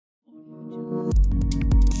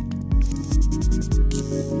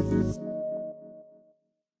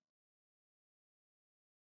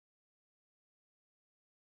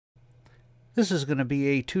This is going to be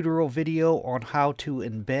a tutorial video on how to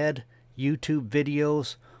embed YouTube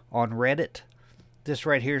videos on Reddit. This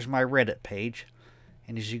right here is my Reddit page,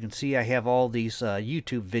 and as you can see I have all these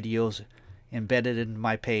YouTube videos embedded in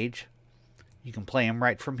my page. You can play them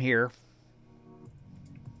right from here.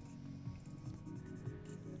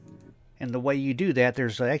 And the way you do that,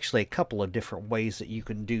 there's actually a couple of different ways that you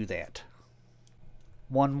can do that.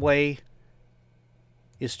 One way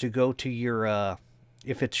is to go to your,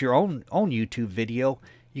 if it's your own YouTube video,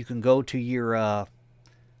 you can go to your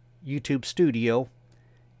YouTube Studio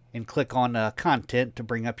and click on Content to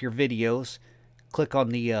bring up your videos. Click on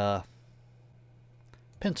the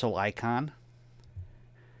pencil icon.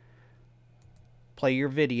 Play your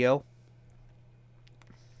video,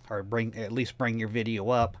 or at least bring your video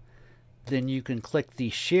up. Then you can click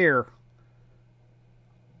the share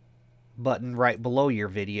button right below your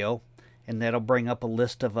video, and that'll bring up a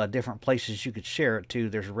list of different places you could share it to.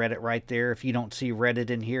 There's Reddit right there. If you don't see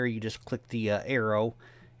Reddit in here, you just click the arrow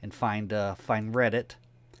and find Reddit.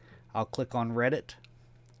 I'll click on Reddit.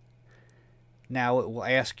 Now it will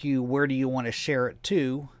ask you, where do you want to share it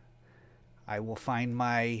to? I will find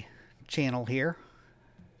my channel here.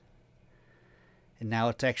 And now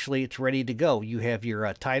it's ready to go. You have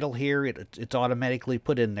your title here. It's automatically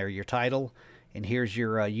put in there, your title. And here's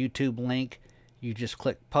your YouTube link. You just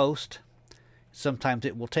click post. Sometimes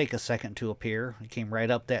it will take a second to appear. It came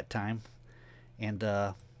right up that time. And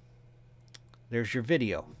there's your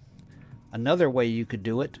video. Another way you could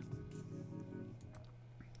do it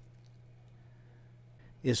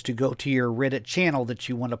is to go to your Reddit channel that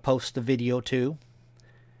you want to post the video to.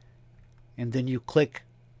 And then you click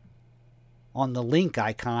on the link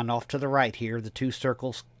icon off to the right here, the two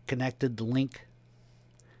circles connected, the link.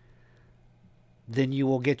 Then you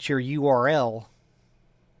will get your URL.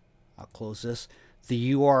 I'll close this.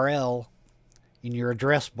 The URL in your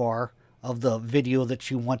address bar of the video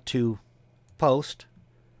that you want to post.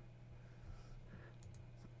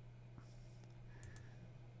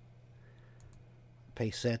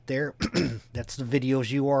 Paste that there. That's the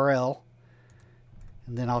video's URL.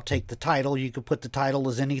 And then I'll take the title. You can put the title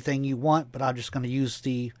as anything you want, but I'm just going to use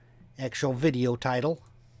the actual video title.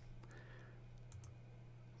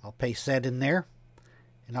 I'll paste that in there,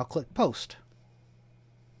 and I'll click post.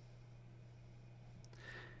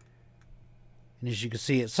 And as you can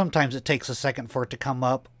see, sometimes it takes a second for it to come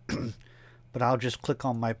up, but I'll just click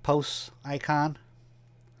on my post icon,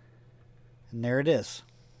 and there it is.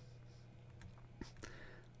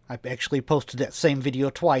 I've actually posted that same video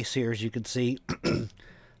twice here, as you can see.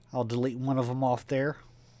 I'll delete one of them off there.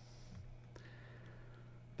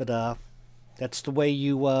 But that's the way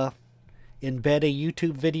you embed a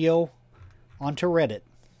YouTube video onto Reddit.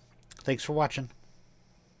 Thanks for watching.